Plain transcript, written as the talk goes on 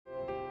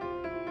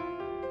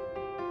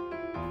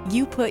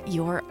You put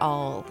your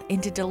all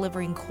into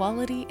delivering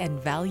quality and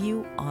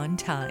value on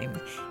time.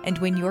 And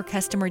when your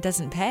customer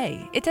doesn't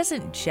pay, it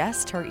doesn't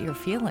just hurt your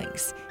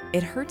feelings.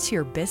 It hurts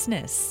your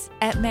business.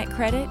 At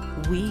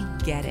MetCredit, we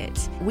get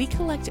it. We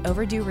collect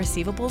overdue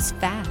receivables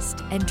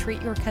fast and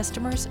treat your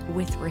customers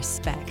with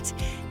respect.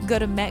 Go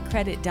to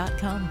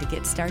metcredit.com to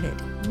get started.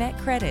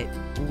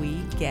 MetCredit, we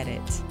get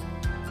it.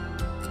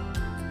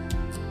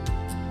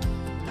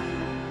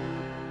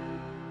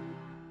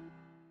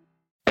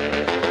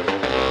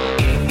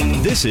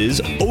 This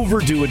is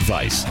Overdue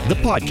Advice, the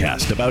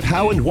podcast about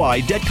how and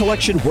why debt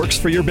collection works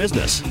for your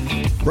business.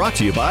 Brought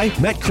to you by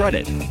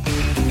MetCredit.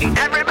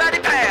 Everybody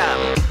pay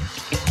up!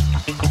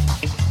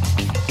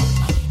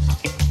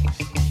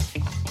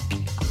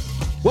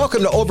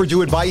 Welcome to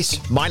Overdue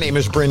Advice. My name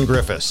is Bryn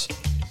Griffiths.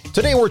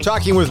 Today we're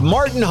talking with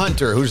Martin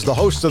Hunter, who's the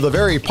host of the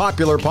very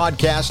popular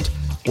podcast,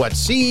 What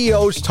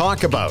CEOs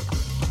Talk About.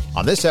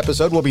 On this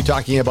episode, we'll be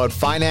talking about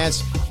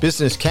finance,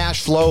 business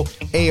cash flow,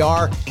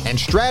 AR, and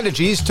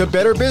strategies to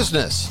better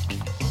business.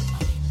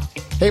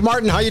 Hey,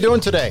 Martin, how you doing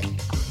today?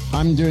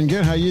 I'm doing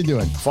good. How you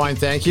doing? Fine,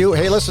 thank you.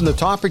 Hey, listen, the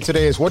topic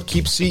today is what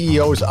keeps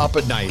CEOs up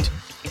at night.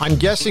 I'm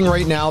guessing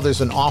right now there's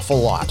an awful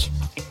lot.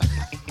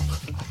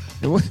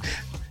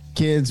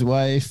 Kids,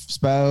 wife,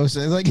 spouse,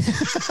 like.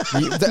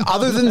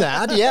 Other than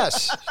that,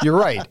 yes, you're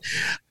right.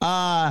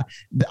 I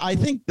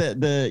think that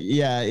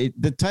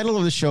the title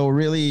of the show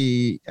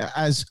really,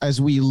 as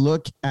we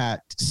look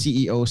at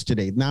CEOs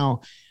today.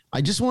 Now,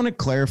 I just want to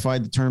clarify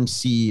the term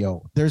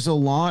CEO. There's a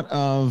lot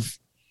of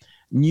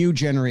new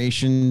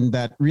generation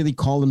that really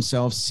call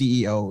themselves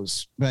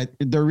CEOs, but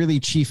they're really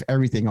chief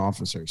everything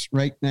officers,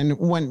 right? And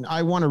when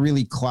I want to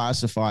really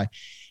classify,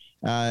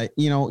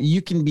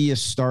 you can be a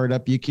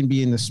startup, you can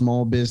be in the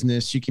small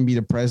business, you can be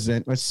the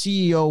president, but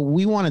CEO,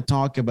 we want to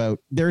talk about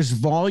there's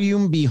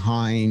volume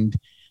behind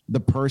the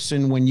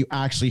person when you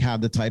actually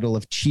have the title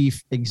of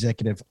chief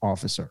executive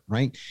officer,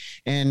 right?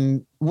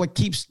 And what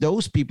keeps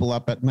those people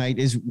up at night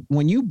is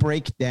when you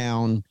break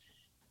down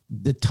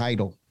the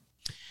title,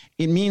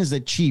 it means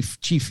that chief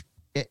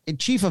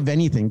of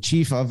anything,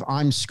 chief of,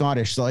 I'm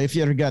Scottish. So if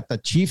you got the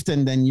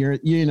chieftain, then you're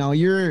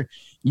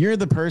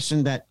the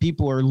person that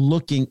people are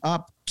looking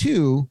up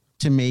to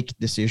make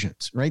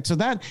decisions, right? So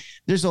that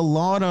there's a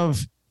lot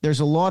of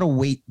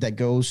weight that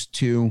goes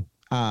to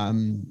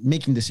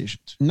making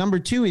decisions. Number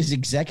two is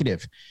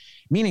executive,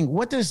 meaning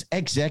what does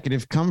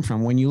executive come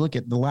from when you look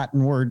at the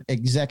Latin word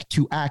exec,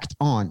 to act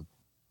on,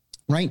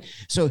 right?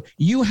 So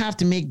you have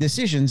to make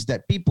decisions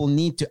that people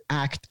need to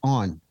act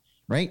on.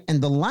 Right.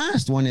 And the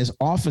last one is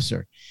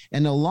officer.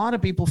 And a lot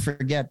of people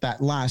forget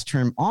that last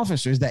term,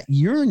 officers, that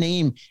your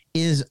name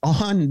is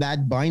on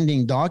that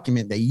binding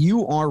document, that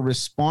you are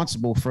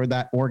responsible for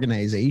that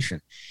organization.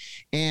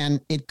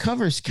 And it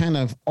covers kind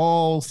of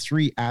all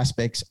three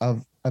aspects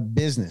of a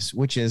business,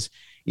 which is,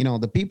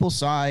 the people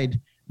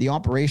side, the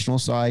operational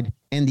side,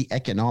 and the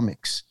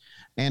economics.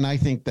 And I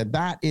think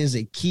that is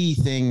a key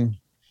thing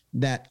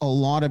that a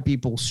lot of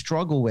people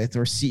struggle with,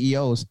 or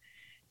CEOs,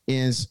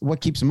 is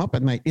what keeps them up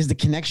at night is the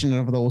connection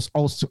of those,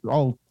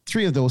 all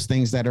three of those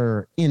things that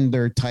are in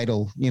their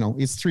title.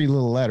 It's three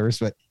little letters,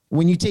 but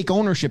when you take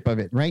ownership of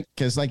it, right?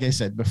 Because like I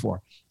said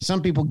before,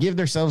 some people give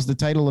themselves the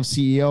title of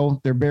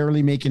CEO. They're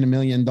barely making $1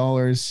 million.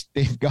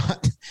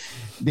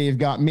 They've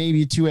got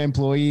maybe 2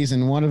 employees,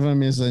 and one of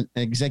them is an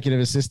executive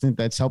assistant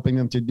that's helping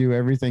them to do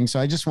everything. So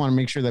I just want to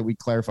make sure that we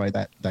clarify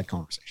that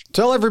conversation.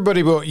 Tell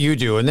everybody what you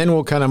do, and then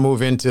we'll kind of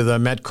move into the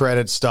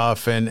MetCredit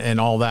stuff and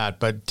all that.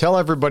 But tell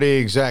everybody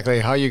exactly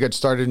how you got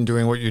started in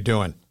doing what you're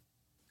doing.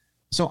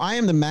 So I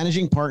am the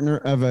managing partner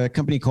of a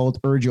company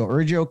called Urgio.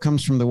 Urgio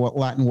comes from the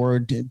Latin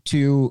word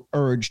to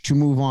urge, to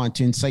move on,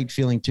 to incite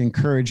feeling, to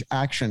encourage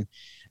action.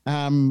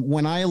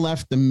 When I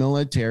left the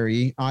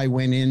military, I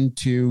went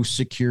into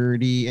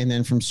security, and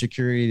then from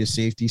security to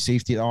safety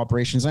to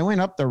operations. I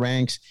went up the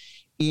ranks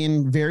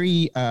in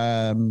very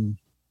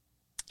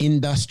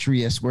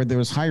industrious, where there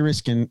was high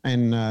risk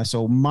and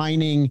so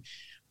mining,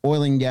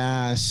 oil and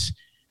gas,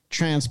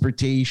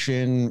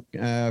 transportation,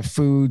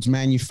 foods,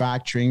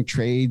 manufacturing,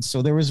 trades.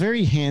 So there was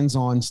very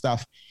hands-on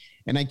stuff.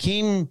 And it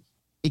came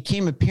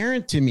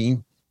apparent to me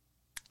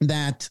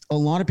that a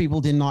lot of people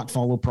did not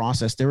follow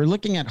process. They were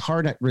looking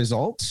hard at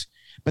results,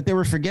 but they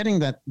were forgetting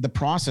that the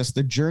process,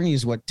 the journey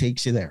is what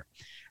takes you there.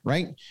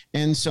 Right.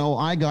 And so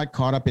I got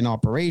caught up in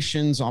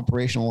operations,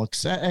 operational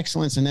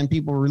excellence. And then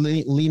people were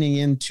leaning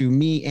into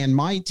me and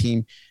my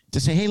team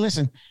to say, hey,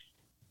 listen,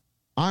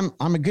 I'm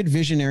a good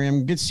visionary. I'm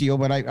a good CEO,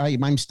 but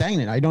I'm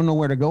stagnant. I don't know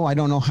where to go. I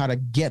don't know how to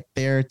get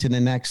there to the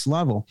next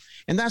level.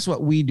 And that's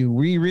what we do.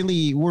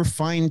 We're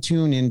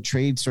fine-tuned in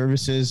trade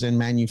services and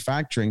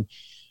manufacturing,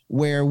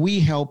 where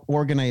we help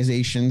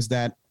organizations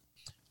that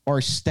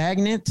are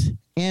stagnant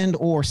and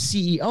or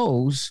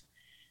CEOs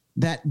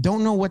that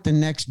don't know what the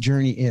next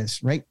journey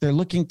is, right? They're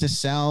looking to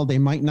sell. They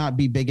might not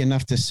be big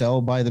enough to sell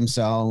by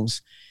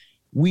themselves.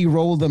 We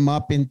roll them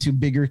up into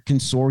bigger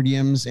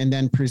consortiums and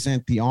then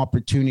present the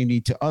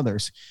opportunity to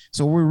others.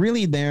 So we're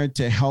really there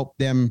to help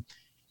them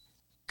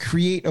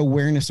create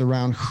awareness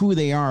around who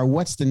they are,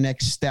 what's the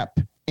next step,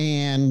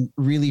 and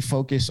really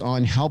focus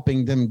on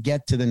helping them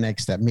get to the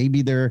next step.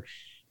 Maybe their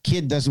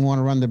kid doesn't want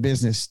to run the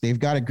business. They've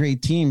got a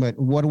great team, but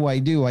what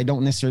do? I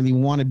don't necessarily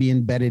want to be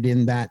embedded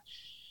in that.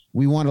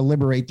 We want to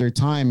liberate their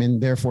time, and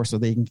therefore so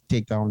they can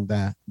take on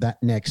that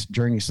next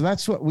journey. So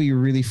that's what we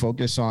really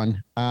focus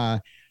on.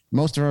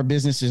 Most of our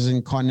business is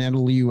in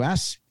continental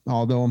US,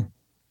 although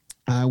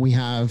we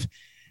have,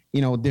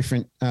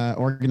 different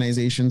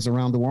organizations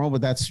around the world, but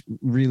that's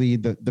really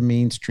the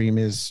mainstream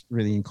is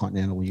really in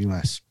continental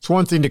US. It's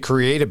one thing to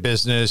create a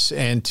business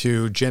and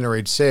to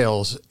generate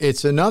sales.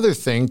 It's another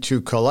thing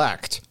to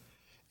collect.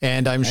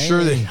 And I'm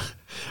sure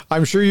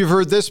you've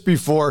heard this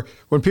before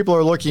when people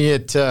are looking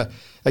at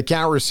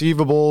account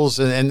receivables,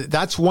 and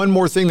that's one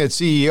more thing that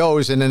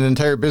CEOs and an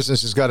entire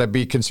business has got to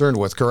be concerned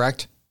with,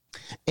 correct?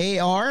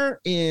 AR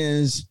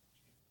is,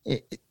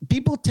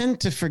 people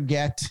tend to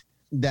forget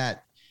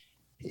that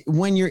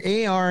when your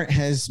AR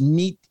has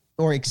meet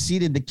or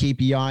exceeded the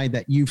KPI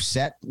that you've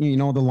set, the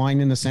line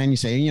in the sand, you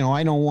say,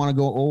 I don't want to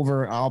go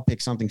over, I'll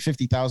pick something,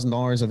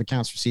 $50,000 of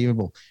accounts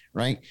receivable,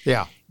 right?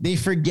 Yeah. They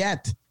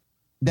forget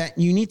that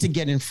you need to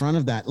get in front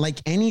of that. Like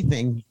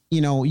anything,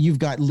 you've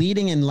got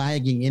leading and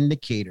lagging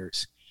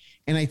indicators.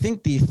 And I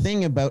think the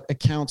thing about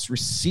accounts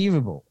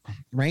receivable,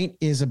 right,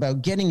 is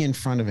about getting in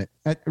front of it,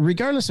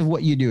 regardless of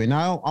what you do. And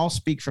I'll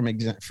speak from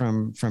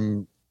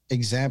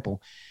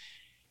example.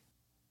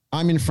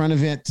 I'm in front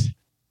of it.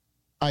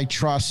 I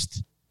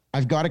trust.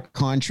 I've got a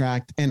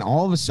contract, and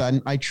all of a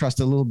sudden, I trust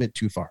a little bit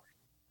too far.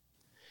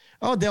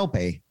 Oh, they'll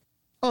pay.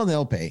 Oh,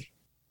 they'll pay.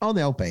 Oh,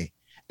 they'll pay.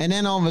 And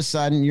then all of a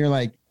sudden, you're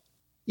like,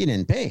 you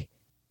didn't pay.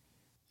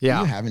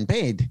 Yeah, you haven't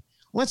paid.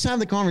 Let's have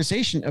the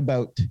conversation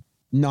about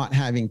not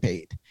having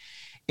paid.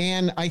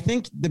 And I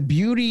think the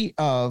beauty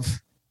of,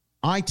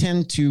 I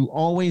tend to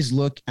always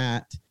look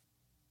at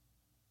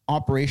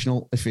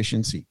operational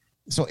efficiency.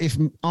 So if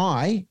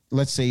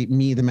let's say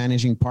me, the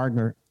managing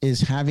partner, is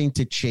having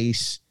to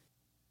chase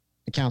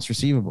accounts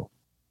receivable,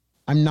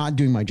 I'm not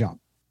doing my job.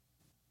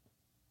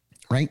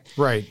 Right.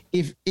 Right.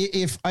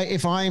 If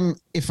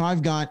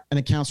I've got an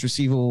accounts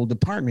receivable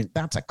department,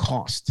 that's a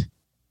cost.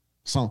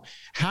 So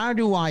how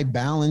do I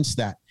balance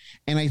that?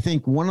 And I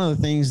think one of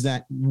the things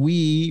that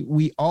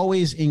we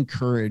always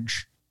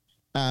encourage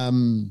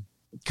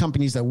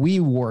companies that we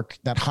work,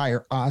 that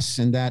hire us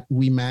and that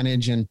we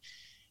manage and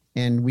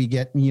we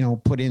get,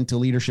 put into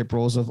leadership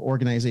roles of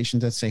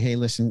organizations that say, hey,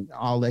 listen,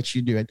 I'll let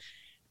you do it.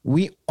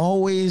 We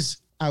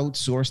always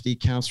outsource the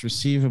accounts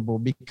receivable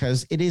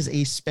because it is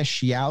a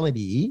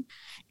speciality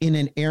in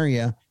an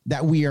area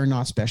that we are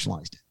not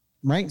specialized in.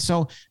 Right.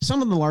 So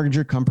some of the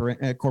larger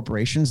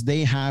corporations,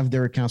 they have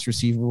their accounts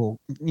receivable,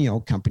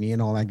 company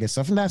and all that good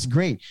stuff. And that's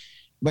great.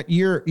 But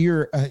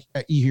you're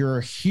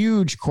a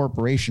huge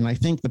corporation. I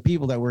think the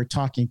people that we're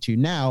talking to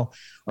now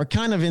are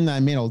kind of in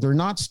that middle. They're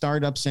not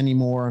startups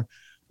anymore.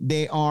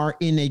 They are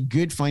in a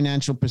good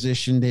financial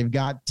position. They've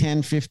got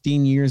 10,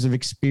 15 years of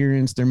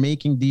experience. They're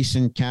making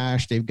decent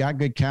cash. They've got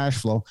good cash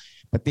flow,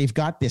 but they've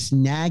got this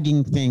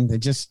nagging thing that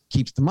just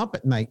keeps them up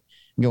at night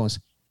and goes,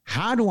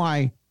 how do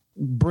I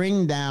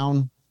bring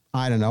down,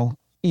 I don't know,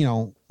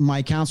 my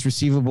accounts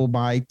receivable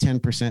by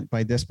 10%,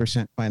 by this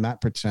percent, by that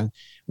percent.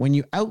 When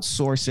you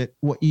outsource it,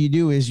 what you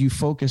do is you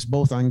focus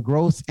both on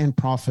growth and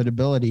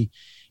profitability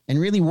and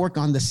really work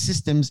on the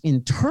systems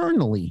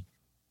internally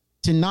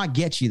to not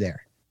get you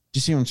there. Do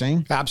you see what I'm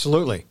saying?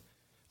 Absolutely.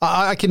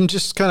 I can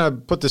just kind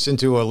of put this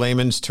into a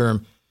layman's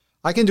term.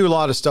 I can do a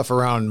lot of stuff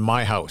around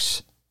my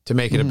house to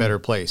make it a better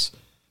place.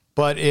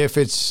 But if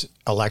it's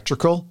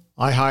electrical,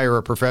 I hire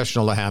a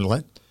professional to handle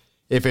it.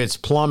 If it's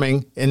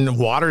plumbing and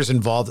water's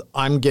involved,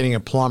 I'm getting a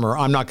plumber.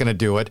 I'm not going to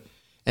do it.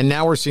 And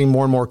now we're seeing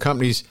more and more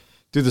companies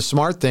do the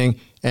smart thing,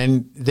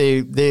 and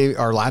they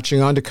are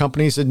latching on to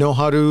companies that know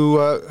how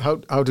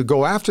to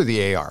go after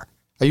the AR.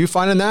 Are you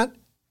finding that?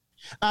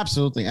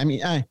 Absolutely. I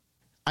mean,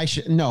 I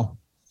should no.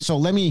 So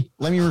let me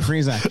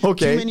rephrase that.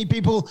 Okay. Too many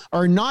people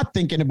are not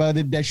thinking about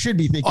it that should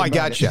be thinking about it.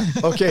 I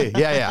gotcha. Okay.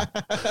 Yeah.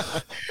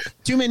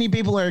 Too many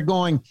people are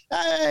going,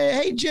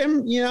 hey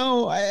Jim, you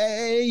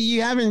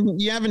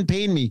haven't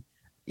paid me.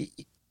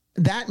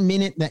 That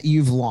minute that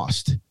you've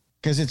lost,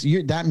 because it's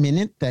that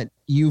minute that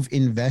you've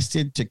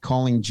invested to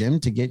calling Jim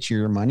to get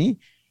your money,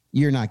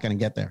 you're not going to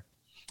get there.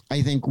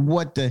 I think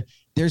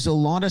there's a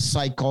lot of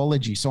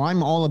psychology. So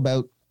I'm all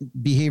about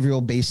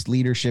behavioral-based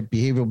leadership,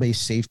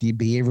 behavioral-based safety,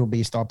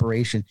 behavioral-based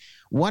operation.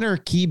 What are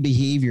key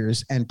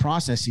behaviors and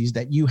processes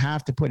that you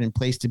have to put in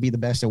place to be the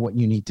best at what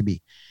you need to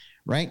be,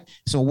 right?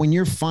 So when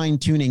you're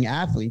fine-tuning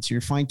athletes, you're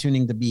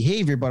fine-tuning the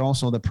behavior, but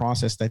also the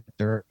process that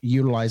they're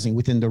utilizing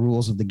within the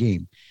rules of the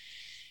game.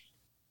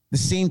 The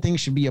same thing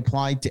should be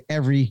applied to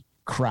every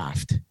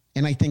craft.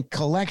 And I think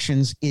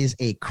collections is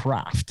a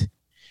craft.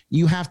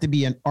 You have to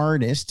be an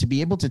artist to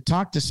be able to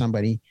talk to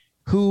somebody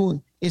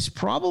who is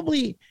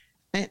probably,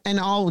 and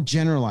I'll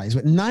generalize,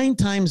 but 9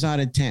 times out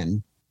of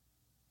 10,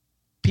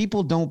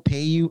 people don't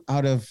pay you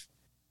out of,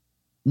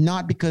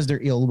 not because they're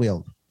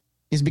ill-willed,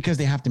 is because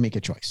they have to make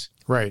a choice.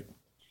 Right.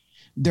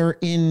 They're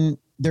in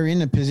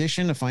a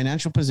position, a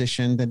financial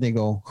position that they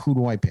go, who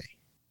do I pay?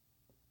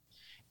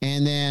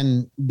 And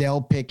then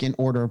they'll pick an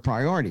order of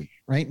priority,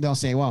 right? They'll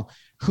say, well,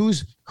 who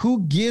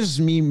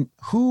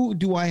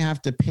do I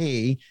have to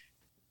pay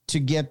to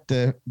get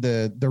the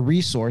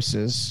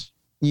resources,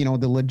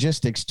 the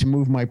logistics to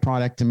move my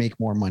product to make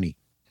more money,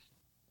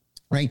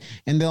 right?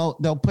 And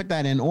they'll put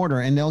that in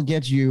order, and they'll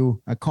get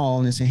you a call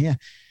and they say, yeah,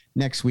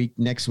 next week.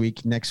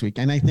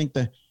 And I think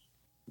the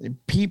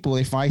people,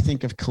 if I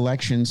think of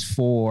collections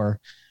for,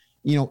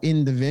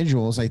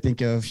 individuals, I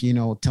think of,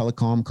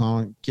 telecom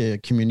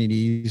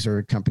communities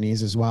or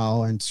companies as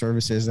well, and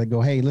services that go,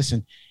 hey,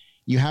 listen,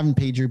 you haven't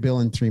paid your bill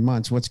in 3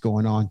 months. What's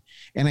going on?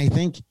 And I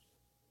think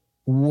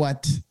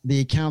what the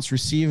accounts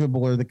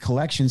receivable or the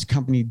collections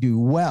company do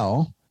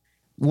well,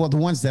 the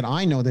ones that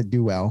I know that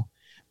do well,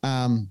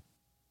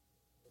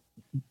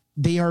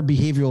 they are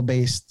behavioral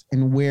based,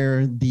 and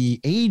where the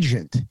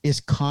agent is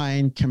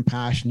kind,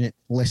 compassionate,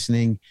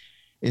 listening,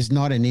 is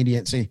not an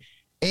idiot saying,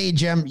 hey,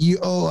 Jem, you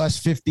owe us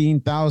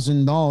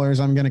 $15,000.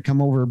 I'm going to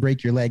come over and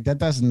break your leg. That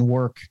doesn't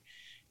work.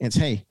 It's,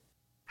 hey,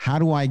 how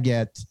do I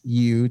get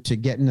you to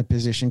get in a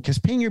position? Because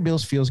paying your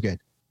bills feels good.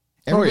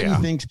 Everybody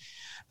thinks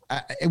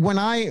when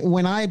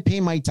I pay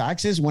my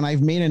taxes, when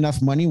I've made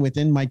enough money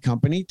within my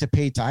company to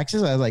pay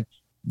taxes, I was like,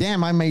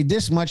 damn, I made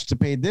this much to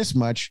pay this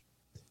much.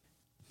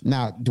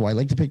 Now, do I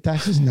like to pay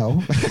taxes?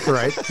 No.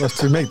 Right.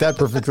 Let's make that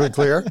perfectly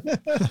clear.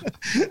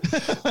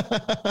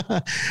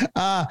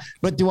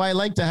 But do I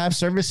like to have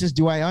services?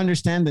 Do I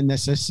understand the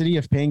necessity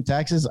of paying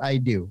taxes? I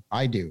do.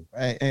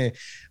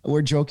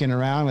 We're joking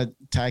around, but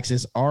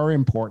taxes are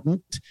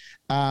important.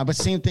 But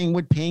same thing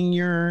with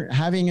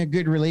having a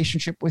good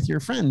relationship with your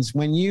friends.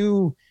 When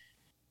you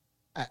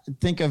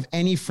think of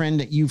any friend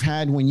that you've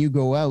had when you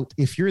go out,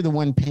 if you're the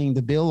one paying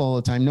the bill all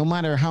the time, no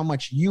matter how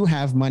much you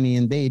have money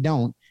and they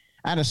don't,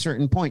 at a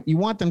certain point, you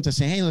want them to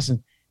say, hey,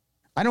 listen,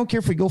 I don't care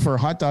if we go for a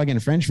hot dog and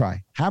a French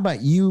fry. How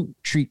about you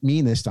treat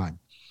me this time?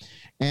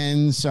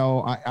 And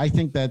so I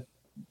think that,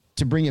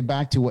 to bring it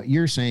back to what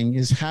you're saying,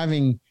 is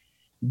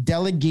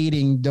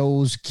delegating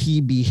those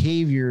key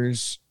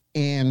behaviors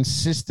and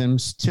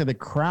systems to the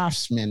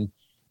craftsman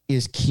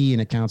is key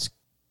in accounts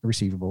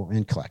receivable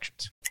and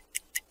collections.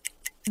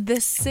 The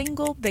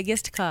single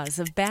biggest cause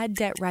of bad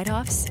debt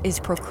write-offs is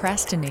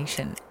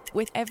procrastination.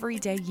 With every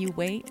day you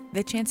wait,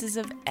 the chances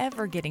of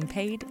ever getting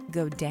paid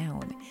go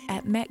down.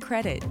 At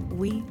MetCredit,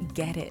 we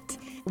get it.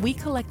 We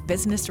collect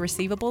business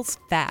receivables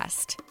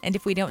fast, and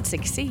if we don't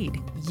succeed,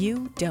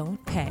 you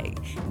don't pay.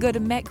 Go to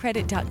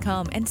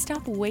metcredit.com and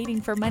stop waiting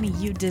for money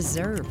you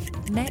deserve.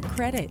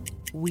 MetCredit,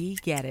 we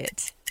get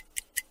it.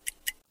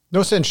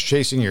 No sense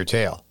chasing your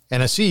tail.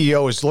 And a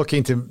CEO is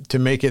looking to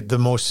make it the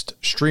most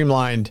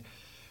streamlined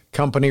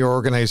company or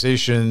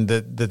organization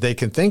that they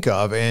can think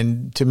of.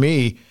 And to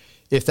me,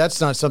 if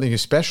that's not something you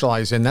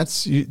specialize in,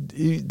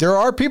 there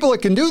are people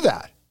that can do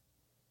that.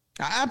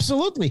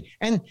 Absolutely.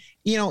 And,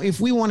 if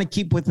we want to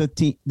keep with the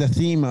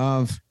theme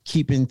of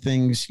keeping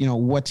things,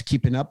 what's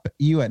keeping up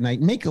you at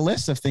night, make a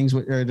list of things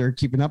they're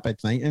keeping up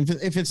at night. And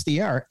if it's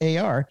the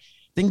AR,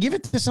 then give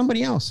it to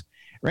somebody else,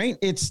 right?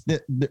 It's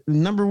the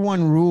number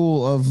one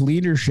rule of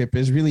leadership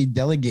is really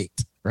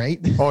delegate, right?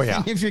 Oh,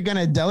 yeah. If you're going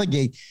to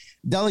delegate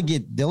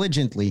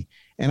diligently.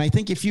 And I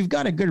think if you've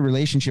got a good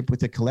relationship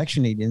with the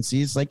collection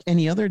agency, it's like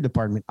any other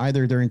department,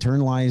 either they're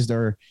internalized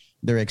or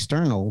they're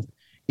external.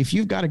 If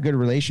you've got a good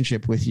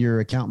relationship with your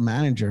account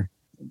manager,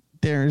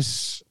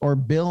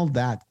 build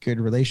that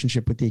good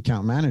relationship with the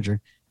account manager,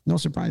 no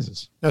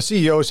surprises. Now,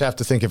 CEOs have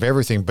to think of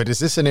everything, but is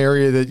this an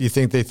area that you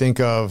think they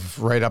think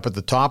of right up at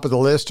the top of the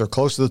list or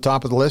close to the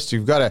top of the list?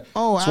 You've got to,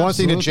 it's one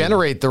thing to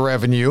generate the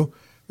revenue.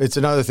 It's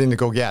another thing to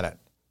go get it.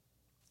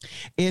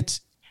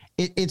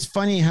 It's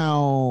funny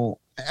how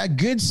a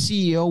good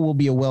CEO will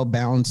be a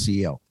well-balanced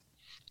CEO.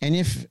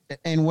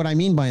 And what I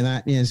mean by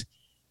that is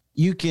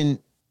you can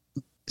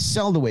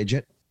sell the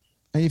widget.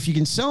 And if you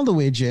can sell the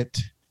widget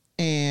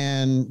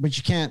but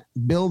you can't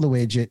build the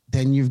widget,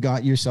 then you've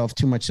got yourself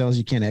too much sales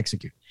you can't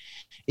execute.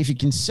 If you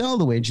can sell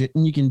the widget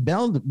and you can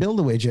build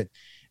the widget,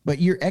 but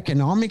your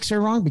economics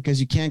are wrong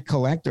because you can't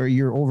collect, or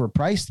you're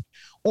overpriced,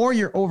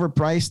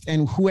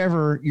 and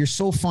whoever, you're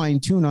so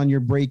fine-tuned on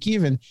your break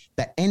even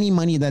that any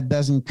money that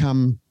doesn't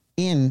come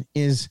in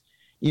is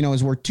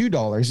worth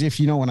 $2, if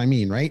you know what I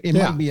mean, right? It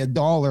might be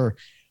 $1,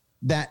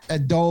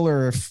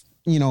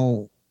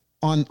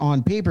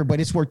 on paper, but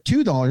it's worth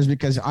 $2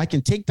 because I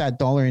can take that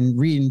dollar and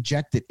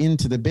re-inject it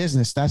into the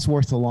business. That's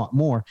worth a lot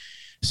more.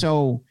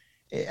 So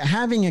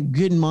having a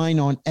good mind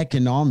on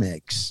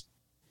economics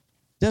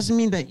doesn't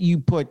mean that you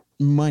put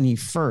money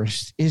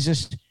first. It's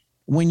just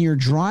when you're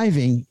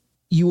driving,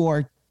 you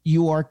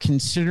are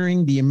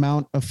considering the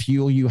amount of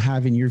fuel you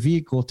have in your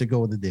vehicle to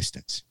go the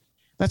distance.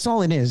 That's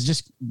all it is.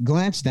 Just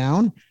glance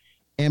down.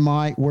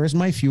 Where's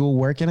my fuel?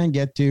 Where can I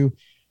get to?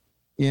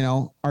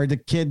 Are the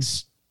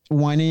kids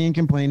whining and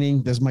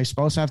complaining? Does my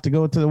spouse have to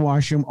go to the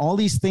washroom? All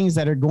these things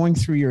that are going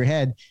through your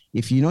head.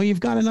 If you've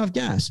got enough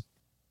gas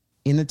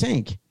in the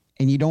tank,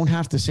 and you don't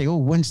have to say, oh,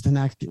 when's the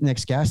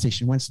next gas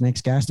station? When's the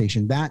next gas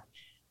station? That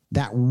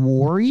that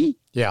worry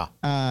Yeah.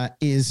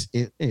 is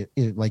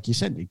like you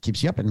said, it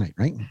keeps you up at night,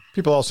 right?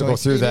 People also go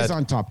through that. It is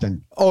on top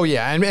then. Oh,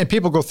 yeah. And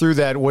people go through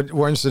that.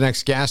 Where's the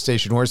next gas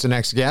station? Where's the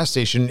next gas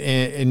station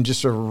in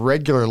just a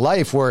regular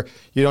life where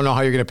you don't know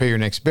how you're going to pay your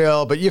next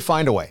bill, but you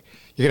find a way.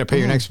 You're going to pay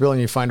your next bill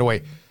and you find a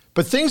way.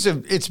 But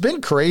it's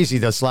been crazy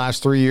this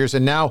last 3 years.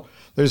 And now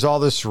there's all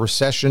this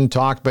recession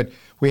talk, but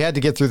we had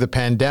to get through the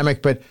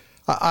pandemic. But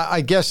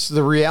I guess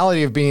the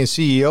reality of being a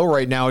CEO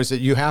right now is that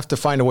you have to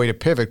find a way to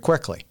pivot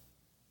quickly.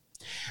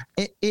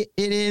 It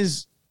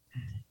is,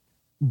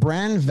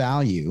 brand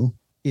value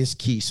is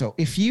key. So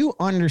if you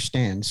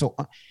understand,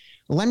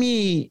 let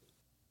me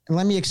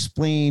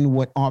explain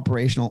what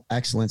operational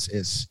excellence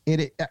is.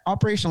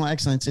 Operational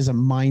excellence is a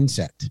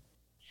mindset.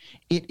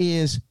 It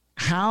is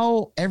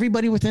how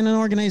everybody within an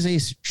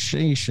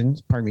organization,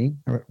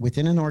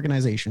 within an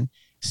organization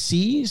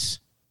sees,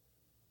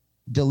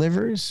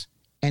 delivers,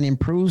 and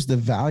improves the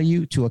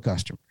value to a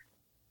customer.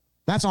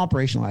 That's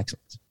operational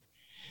excellence.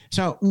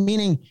 So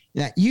meaning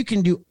that you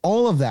can do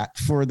all of that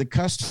for the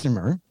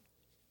customer.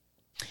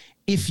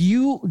 If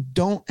you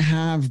don't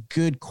have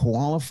good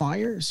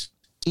qualifiers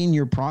in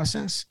your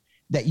process,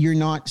 that you're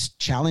not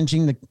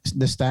challenging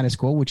the status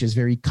quo, which is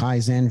very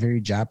Kaizen, very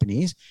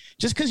Japanese.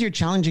 Just because you're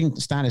challenging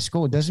the status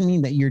quo doesn't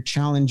mean that you're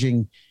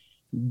challenging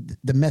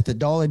the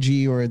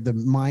methodology or the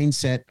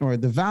mindset or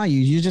the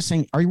values. You're just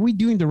saying, are we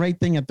doing the right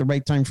thing at the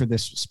right time for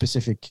this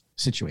specific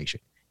situation?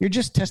 You're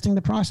just testing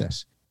the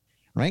process,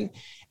 right?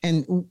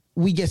 And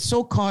we get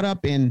so caught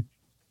up in,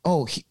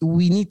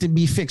 we need to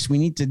be fixed. We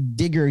need to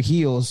dig our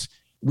heels.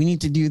 We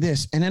need to do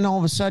this. And then all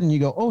of a sudden you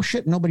go, oh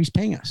shit, nobody's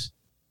paying us.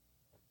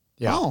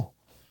 Yeah. Oh,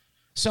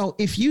 so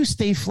if you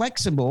stay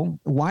flexible,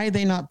 why are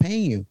they not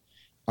paying you?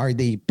 Are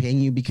they paying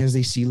you because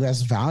they see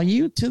less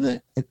value to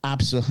the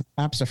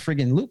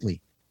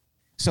abso-friggin-lutely?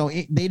 So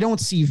they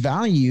don't see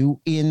value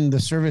in the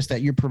service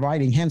that you're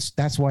providing. Hence,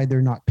 that's why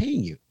they're not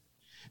paying you.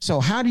 So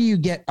how do you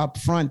get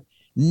upfront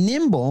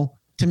nimble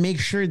to make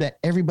sure that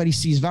everybody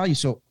sees value?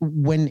 So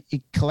when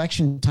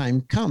collection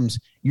time comes,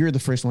 you're the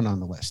first one on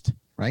the list,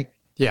 right?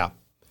 Yeah.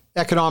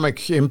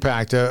 Economic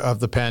impact of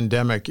the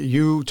pandemic.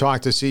 You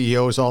talk to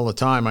CEOs all the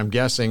time, I'm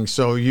guessing.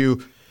 So you're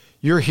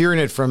hearing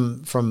it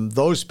from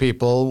those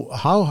people.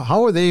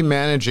 How are they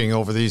managing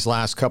over these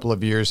last couple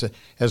of years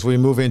as we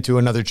move into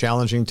another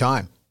challenging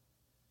time?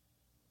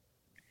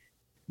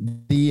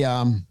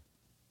 A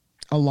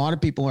lot of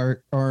people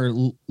are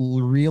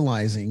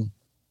realizing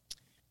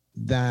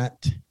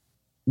that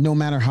no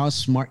matter how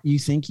smart you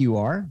think you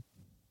are,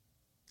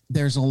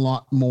 there's a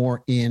lot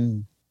more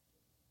in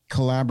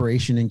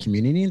collaboration and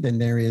community than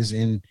there is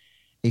in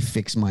a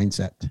fixed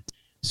mindset.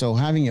 So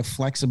having a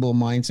flexible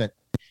mindset,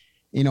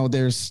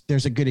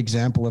 there's a good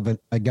example of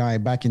a guy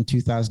back in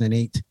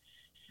 2008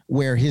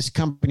 where his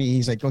company,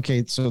 he's like,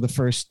 okay, so the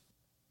first,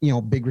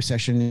 big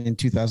recession in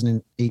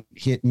 2008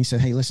 hit, and he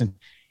said, hey, listen,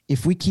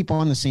 if we keep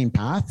on the same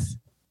path.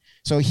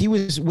 So he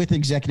was with the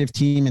executive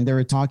team and they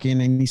were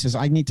talking, and he says,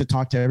 I need to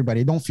talk to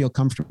everybody. I don't feel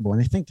comfortable.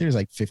 And I think there's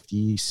like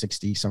 50,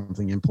 60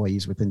 something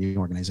employees within the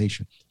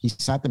organization. He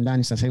sat them down.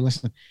 He says, hey,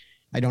 listen,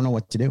 I don't know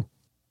what to do.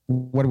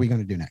 What are we going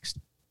to do next?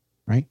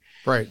 Right.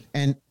 Right.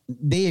 And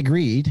they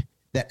agreed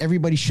that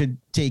everybody should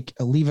take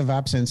a leave of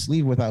absence,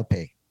 leave without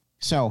pay.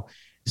 So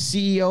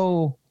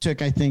CEO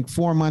took, I think,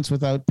 4 months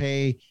without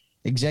pay.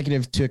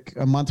 Executive took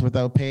a month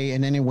without pay,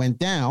 and then it went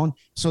down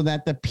so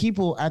that the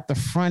people at the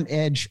front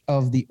edge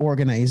of the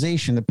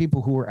organization, the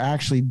people who were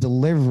actually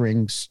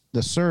delivering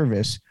the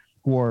service,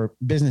 who are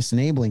business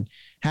enabling,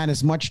 had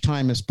as much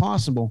time as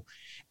possible.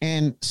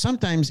 And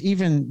sometimes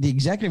even the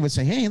executive would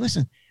say, hey,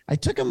 listen, I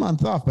took a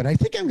month off, but I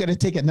think I'm going to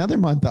take another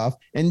month off,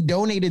 and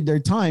donated their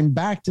time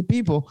back to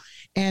people.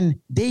 And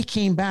they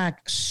came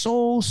back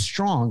so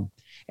strong,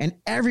 and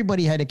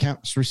everybody had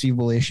accounts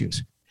receivable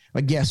issues.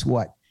 But guess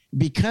what?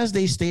 Because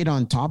they stayed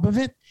on top of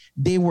it,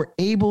 they were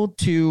able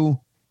to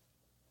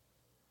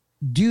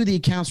do the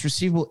accounts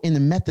receivable in the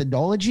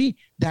methodology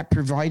that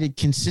provided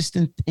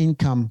consistent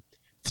income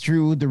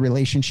through the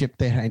relationship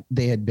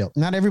they had built.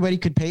 Not everybody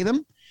could pay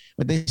them,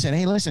 but they said,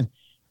 hey, listen,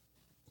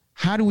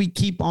 how do we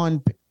keep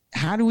on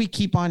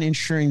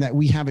ensuring that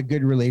we have a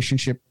good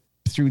relationship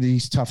through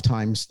these tough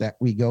times that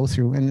we go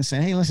through? And they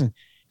say, hey, listen,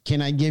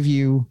 can I give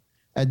you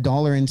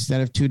 $1 instead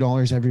of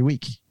 $2 every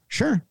week?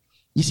 Sure.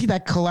 You see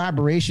that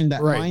collaboration,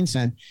 that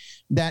mindset,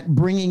 that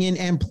bringing in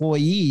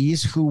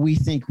employees who we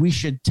think we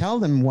should tell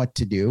them what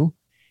to do.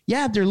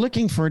 Yeah, they're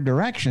looking for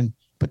direction,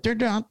 but they're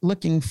not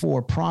looking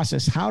for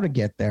process, how to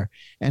get there.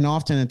 And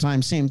often at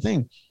times, same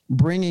thing,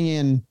 bringing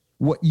in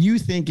what you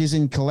think is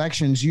in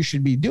collections you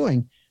should be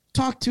doing.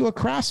 Talk to a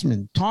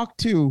craftsman, talk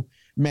to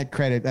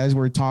MetCredit as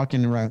we're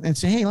talking around, and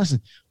say, hey,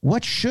 listen,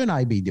 what should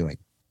I be doing?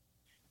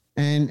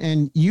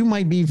 And you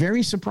might be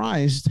very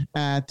surprised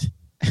at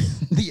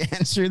the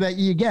answer that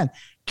you get.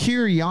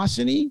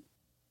 Curiosity.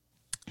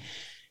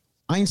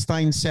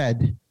 Einstein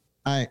said,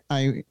 I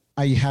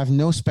have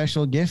no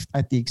special gift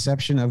at the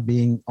exception of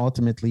being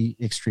ultimately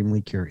extremely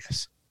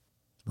curious.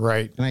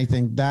 Right. And I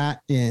think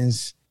that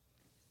is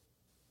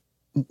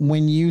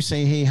when you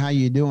say, hey, how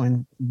you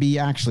doing? Be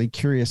actually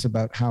curious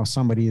about how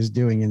somebody is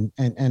doing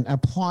and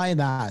apply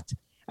that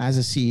as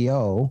a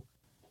CEO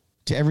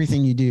to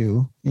everything you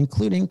do,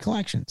 including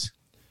collections.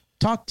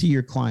 Talk to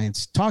your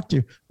clients.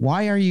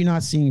 Why are you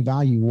not seeing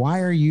value?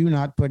 Why are you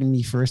not putting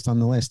me first on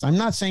the list? I'm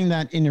not saying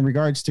that in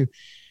regards to,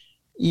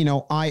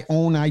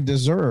 I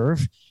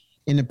deserve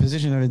in a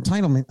position of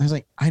entitlement. I was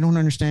like, I don't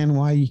understand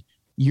why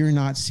you're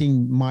not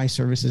seeing my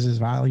services as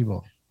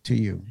valuable to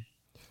you.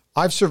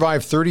 I've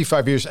survived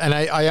 35 years, and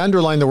I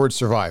underline the word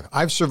survive.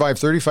 I've survived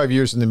 35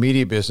 years in the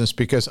media business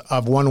because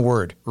of one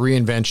word,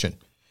 reinvention.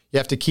 You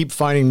have to keep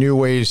finding new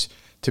ways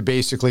to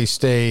basically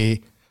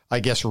stay, I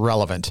guess,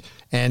 relevant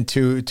and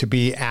to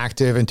be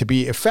active and to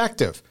be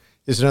effective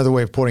is another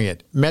way of putting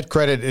it.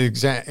 MetCredit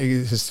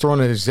has thrown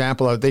an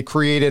example out. They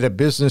created a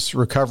business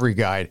recovery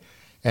guide,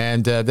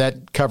 and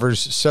that covers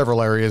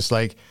several areas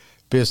like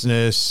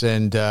business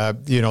and,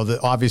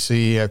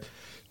 obviously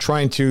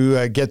trying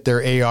to get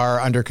their AR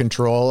under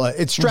control.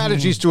 It's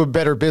strategies to a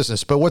better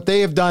business. But what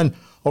they have done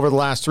over the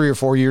last 3 or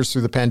 4 years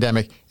through the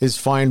pandemic is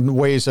find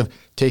ways of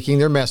taking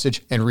their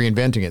message and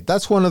reinventing it.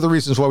 That's one of the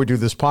reasons why we do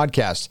this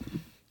podcast.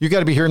 You got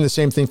to be hearing the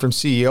same thing from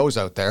CEOs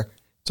out there.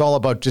 It's all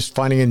about just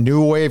finding a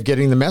new way of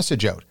getting the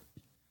message out.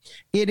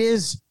 It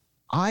is.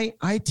 I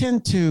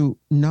tend to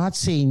not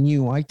say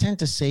new. I tend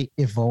to say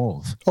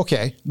evolve.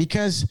 Okay.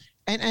 Because,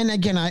 and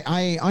again,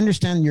 I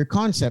understand your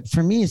concept.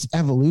 For me, it's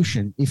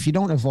evolution. If you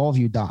don't evolve,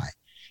 you die.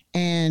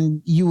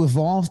 And you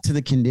evolve to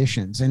the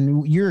conditions.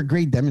 And you're a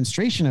great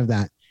demonstration of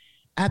that.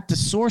 At the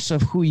source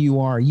of who you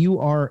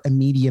are a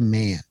media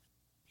man.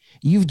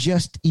 You've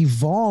just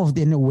evolved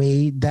in a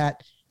way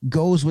that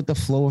goes with the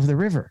flow of the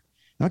river.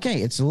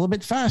 Okay, it's a little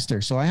bit faster,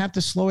 so I have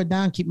to slow it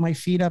down, keep my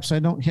feet up so I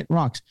don't hit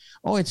rocks.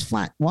 Oh, it's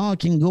flat. Well, I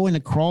can go in a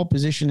crawl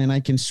position and I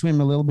can swim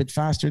a little bit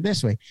faster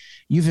this way.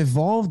 You've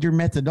evolved your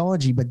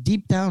methodology, but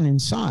deep down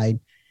inside,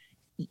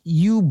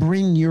 you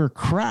bring your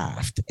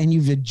craft and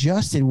you've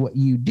adjusted what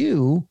you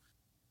do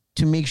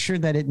to make sure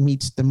that it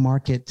meets the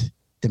market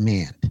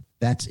demand.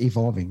 That's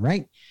evolving,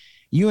 right?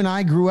 You and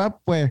I grew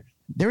up where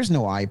there's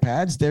no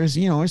iPads.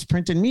 It's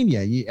printed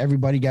media.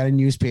 Everybody got a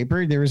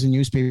newspaper. There was a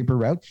newspaper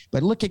route.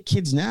 But look at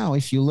kids now.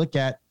 If you look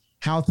at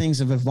how things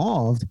have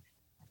evolved,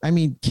 I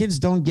mean, kids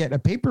don't get a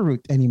paper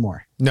route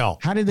anymore. No.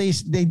 How do they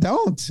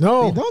don't?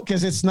 No. They don't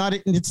because it's not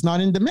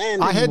in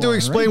demand. I had to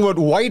explain right? what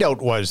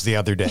whiteout was the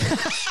other day.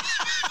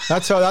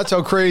 That's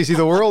how crazy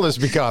the world has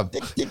become.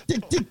 Tick, tick,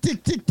 tick, tick,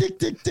 tick, tick, tick,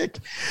 tick, tick.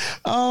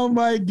 Oh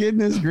my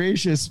goodness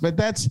gracious. But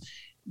that's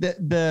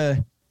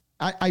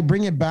I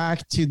bring it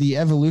back to the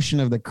evolution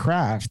of the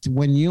craft.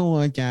 When you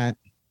look at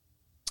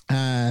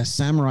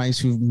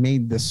samurais who've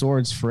made the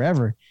swords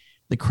forever,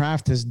 the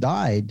craft has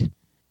died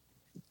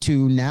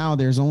to now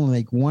there's only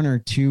like 1 or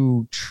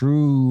 2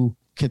 true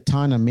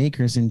katana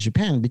makers in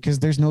Japan because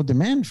there's no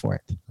demand for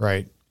it.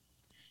 Right.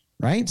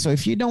 So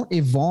if you don't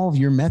evolve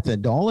your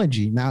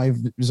methodology, now if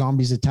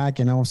zombies attack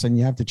and all of a sudden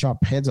you have to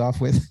chop heads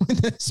off with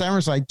the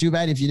samurai, too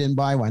bad if you didn't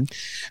buy one,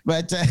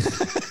 but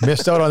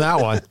missed out on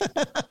that one.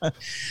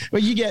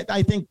 But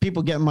I think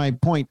people get my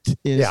point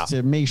is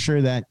to make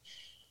sure that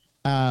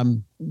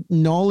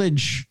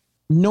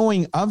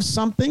knowing of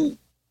something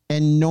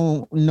and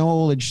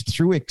knowledge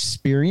through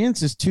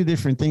experience is 2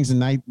 different things.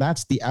 And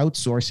that's the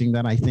outsourcing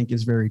that I think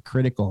is very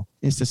critical,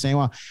 is to say,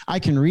 well, I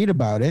can read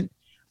about it.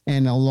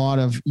 And a lot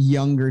of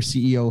younger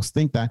CEOs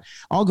think that.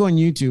 I'll go on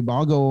YouTube.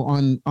 I'll go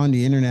on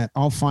the internet.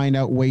 I'll find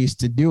out ways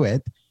to do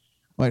it.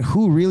 But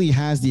who really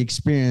has the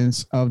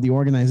experience of the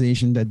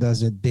organization that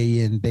does it day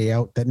in, day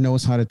out, that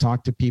knows how to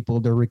talk to people,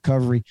 the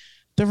recovery,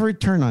 the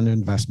return on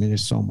investment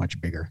is so much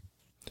bigger.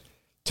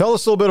 Tell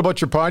us a little bit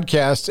about your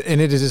podcast,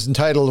 and it is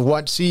entitled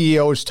What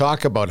CEOs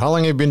Talk About. How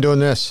long have you been doing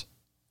this?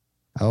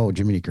 Oh,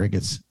 Jiminy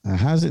Crickets.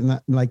 How's it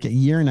like a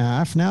year and a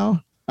half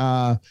now?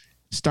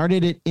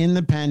 Started it in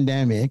the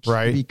pandemic,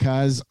 right?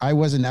 Because I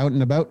wasn't out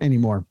and about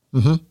anymore.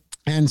 Mm-hmm.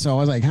 And so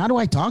I was like, how do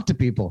I talk to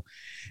people?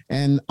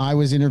 And I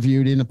was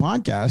interviewed in a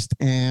podcast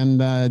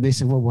and they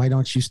said, well, why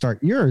don't you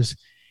start yours?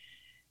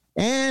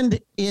 And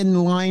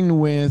in line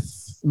with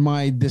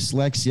my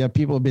dyslexia,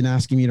 people have been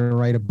asking me to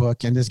write a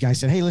book. And this guy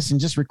said, hey, listen,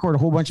 just record a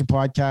whole bunch of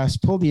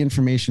podcasts, pull the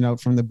information out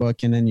from the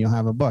book, and then you'll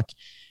have a book.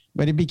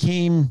 But it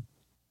became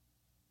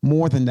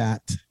more than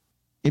that.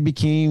 It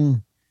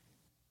became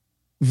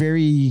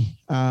very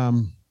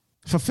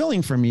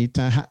fulfilling for me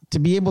to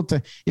be able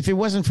to, if it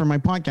wasn't for my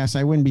podcast,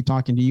 I wouldn't be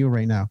talking to you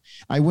right now.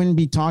 I wouldn't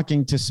be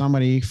talking to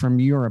somebody from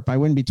Europe. I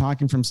wouldn't be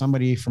talking from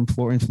somebody from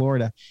in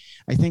Florida.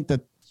 I think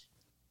that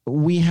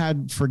we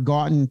had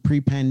forgotten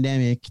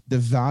pre-pandemic the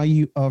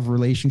value of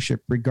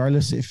relationship,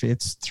 regardless if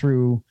it's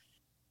through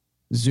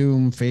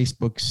Zoom,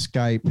 Facebook,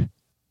 Skype,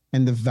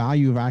 and the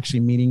value of actually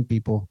meeting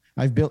people.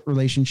 I've built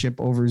relationship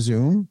over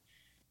Zoom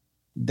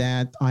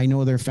that I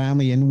know their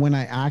family. And when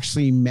I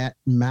actually met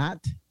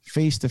Matt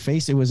face to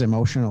face, it was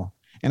emotional.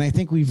 And I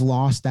think we've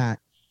lost that.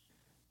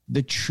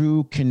 The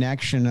true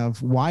connection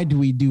of why do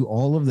we do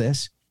all of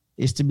this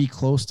is to be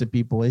close to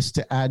people, is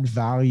to add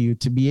value,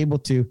 to be able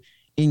to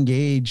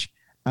engage.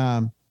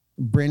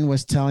 Bryn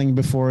was telling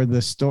before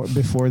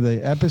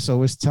the episode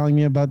was telling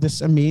me about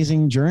this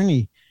amazing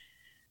journey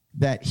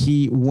that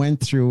he went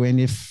through. And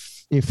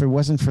if it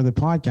wasn't for the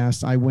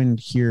podcast, I wouldn't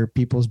hear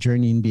people's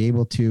journey and be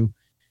able to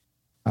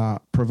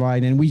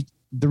provide. And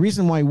the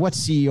reason why what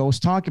CEOs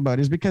talk about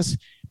is because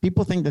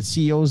people think that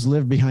CEOs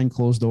live behind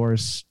closed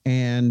doors,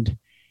 and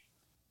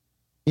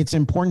it's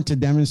important to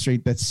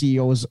demonstrate that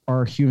CEOs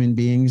are human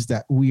beings,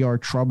 that we are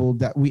troubled,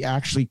 that we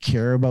actually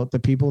care about the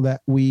people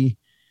that we,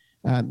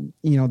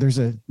 there's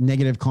a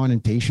negative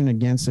connotation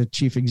against a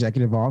chief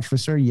executive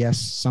officer. Yes,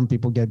 some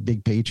people get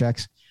big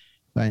paychecks,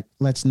 but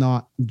let's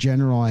not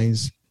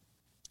generalize.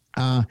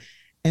 And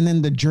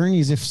then the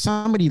journeys, if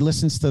somebody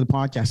listens to the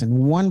podcast and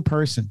one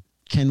person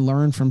can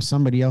learn from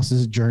somebody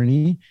else's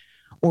journey,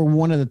 or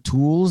one of the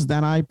tools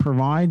that I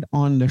provide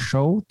on the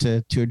show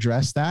to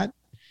address that,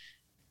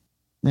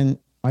 then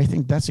I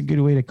think that's a good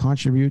way to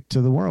contribute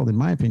to the world, in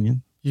my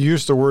opinion. You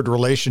used the word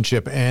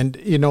relationship, and,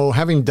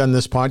 having done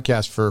this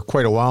podcast for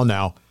quite a while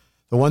now,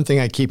 the one thing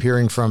I keep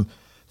hearing from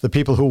the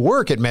people who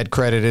work at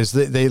MedCredit is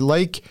that they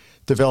like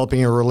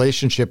developing a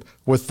relationship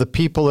with the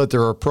people that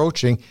they're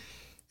approaching,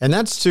 and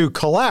that's to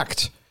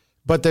collect.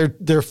 But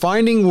they're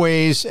finding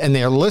ways, and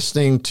they're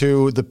listening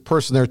to the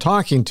person they're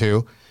talking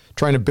to,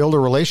 trying to build a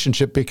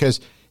relationship, because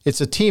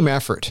it's a team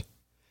effort.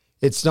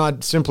 It's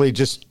not simply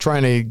just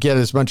trying to get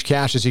as much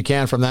cash as you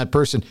can from that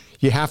person.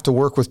 You have to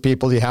work with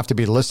people. You have to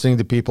be listening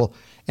to people,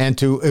 and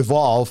to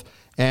evolve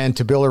and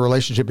to build a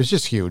relationship is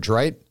just huge,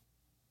 right?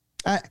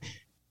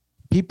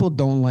 People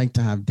don't like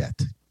to have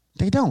debt.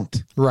 They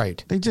don't.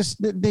 Right.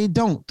 They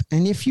don't.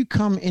 And if you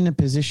come in a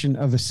position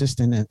of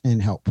assistance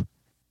and help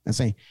and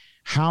say,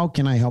 how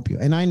can I help you?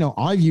 And I know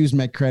I've used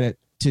MedCredit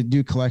to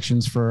do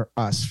collections for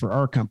us, for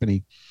our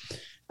company.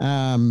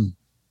 And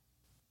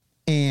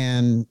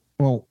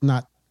well,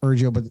 not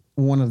Urgio, but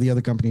one of the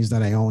other companies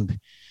that I owned.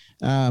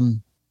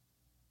 And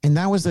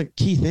that was the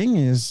key thing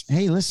is,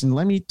 hey, listen,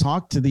 let me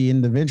talk to the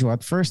individual.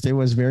 At first it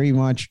was very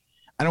much,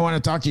 I don't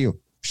want to talk to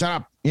you. Shut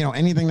up.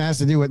 Anything that has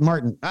to do with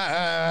Martin.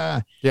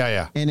 Yeah.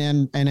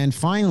 And then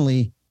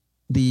finally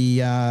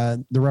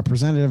the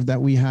representative that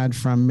we had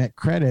from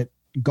MedCredit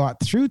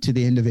got through to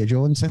the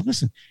individual and said,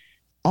 listen,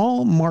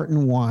 all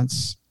Martin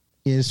wants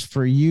is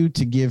for you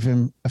to give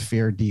him a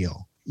fair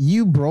deal.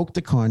 You broke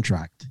the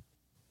contract.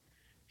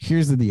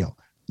 Here's the deal.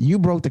 You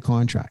broke the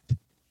contract.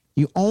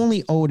 You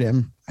only owed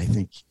him, I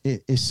think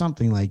it is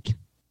something like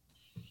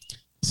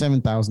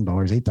 $7,000,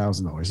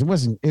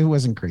 $8,000. It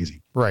wasn't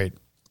crazy. Right.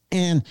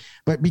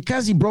 But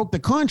because he broke the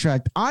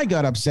contract, I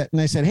got upset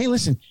and I said, hey,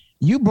 listen,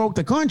 you broke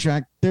the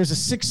contract. There's a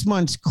 6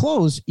 months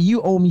close.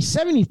 You owe me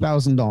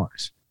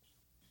 $70,000.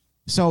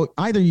 So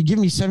either you give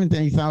me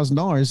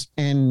 $70,000,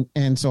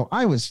 and so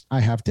I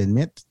have to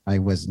admit, I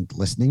wasn't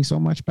listening so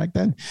much back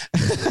then.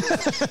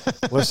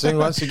 Listening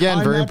once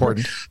again, very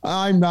important.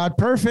 I'm not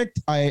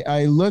perfect.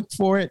 I looked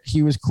for it.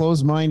 He was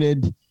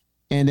closed-minded,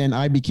 and then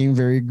I became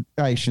very,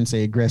 I shouldn't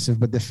say aggressive,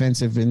 but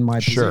defensive in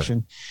my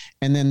position.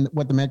 And then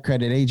what the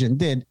MedCredit agent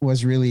did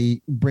was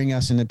really bring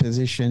us in a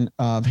position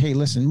of, hey,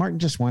 listen, Martin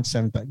just wants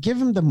 $7,000. Give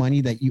him the money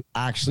that you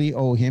actually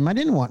owe him. I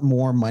didn't want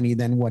more money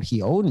than what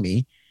he owed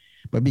me.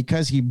 But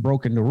because he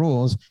broken the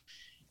rules,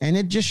 and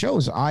it just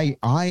shows I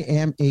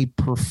am a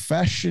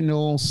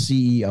professional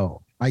CEO.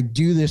 I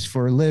do this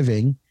for a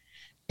living,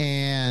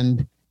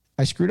 and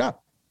I screwed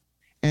up.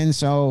 And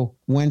so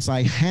once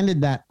I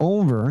handed that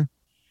over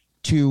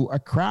to a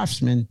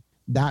craftsman,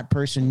 that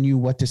person knew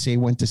what to say,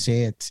 when to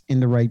say it in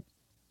the right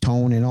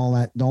tone, and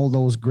all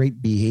those great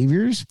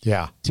behaviors.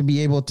 Yeah. To be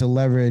able to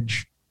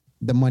leverage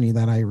the money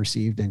that I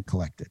received and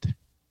collected.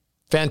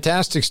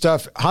 Fantastic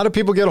stuff. How do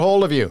people get a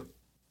hold of you?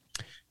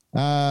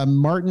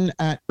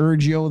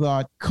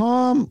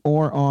 Martin@urgio.com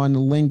or on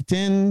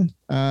LinkedIn.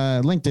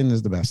 LinkedIn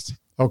is the best.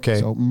 Okay.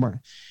 So,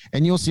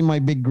 and you'll see my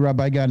big grub.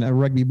 I got a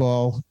rugby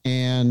ball,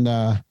 and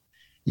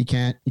you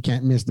can't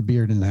miss the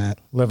beard in that.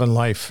 Living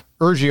life.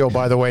 Urgio,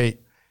 by the way,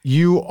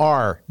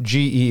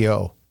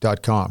 urgeo.com,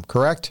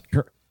 correct?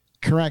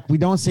 Correct. We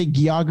don't say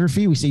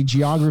geography. We say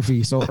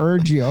geography. So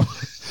Urgio.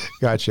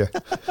 Gotcha.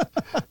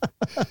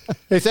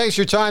 Hey, thanks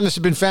for your time. This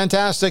has been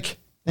fantastic.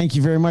 Thank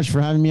you very much for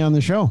having me on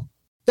the show.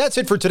 That's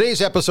it for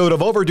today's episode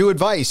of Overdue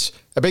Advice.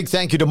 A big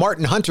thank you to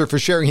Martin Hunter for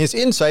sharing his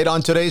insight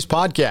on today's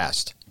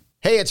podcast.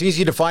 Hey, it's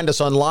easy to find us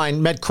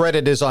online.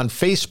 MedCredit is on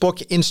Facebook,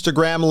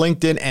 Instagram,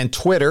 LinkedIn, and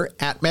Twitter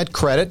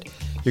 @MedCredit.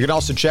 You can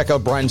also check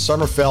out Brian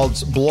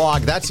Sommerfeld's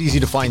blog. That's easy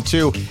to find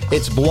too.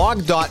 It's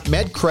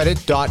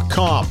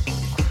blog.medcredit.com.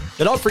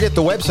 And don't forget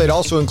the website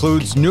also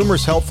includes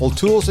numerous helpful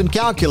tools and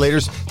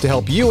calculators to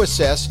help you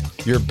assess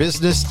your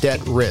business debt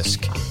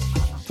risk.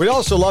 We'd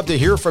also love to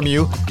hear from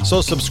you, so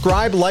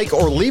subscribe, like,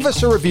 or leave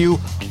us a review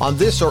on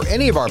this or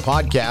any of our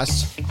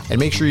podcasts, and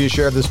make sure you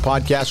share this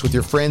with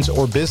your friends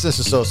or business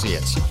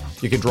associates.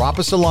 You can drop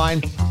us a line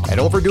at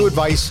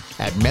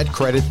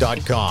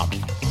overdueadvice@medcredit.com.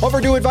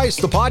 Overdue Advice,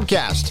 the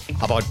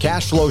podcast about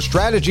cash flow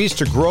strategies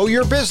to grow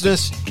your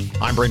business.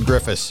 I'm Bryn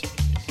Griffiths.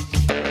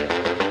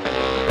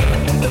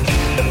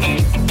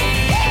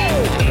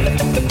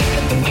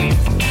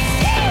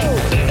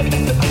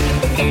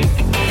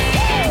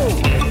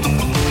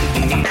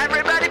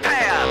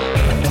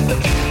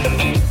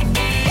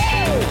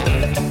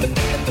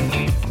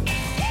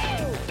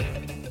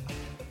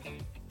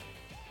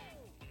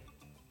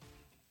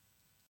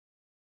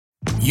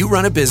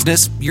 run a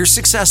business, you're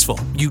successful.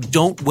 You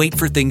don't wait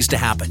for things to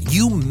happen.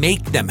 You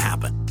make them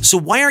happen. So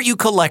why aren't you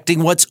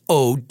collecting what's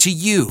owed to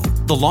you?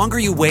 The longer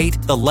you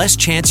wait, the less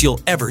chance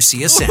you'll ever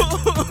see a cent.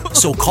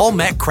 So call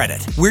Met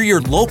Credit. We're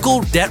your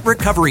local debt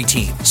recovery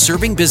team,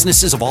 serving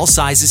businesses of all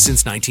sizes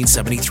since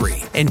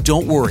 1973. And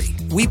don't worry,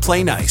 we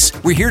play nice.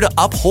 We're here to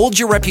uphold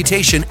your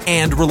reputation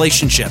and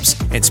relationships.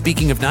 And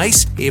speaking of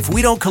nice, if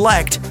we don't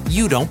collect,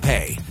 you don't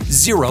pay.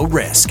 Zero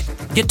risk.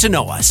 Get to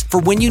know us for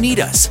when you need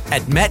us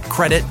at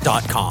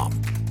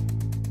metcredit.com.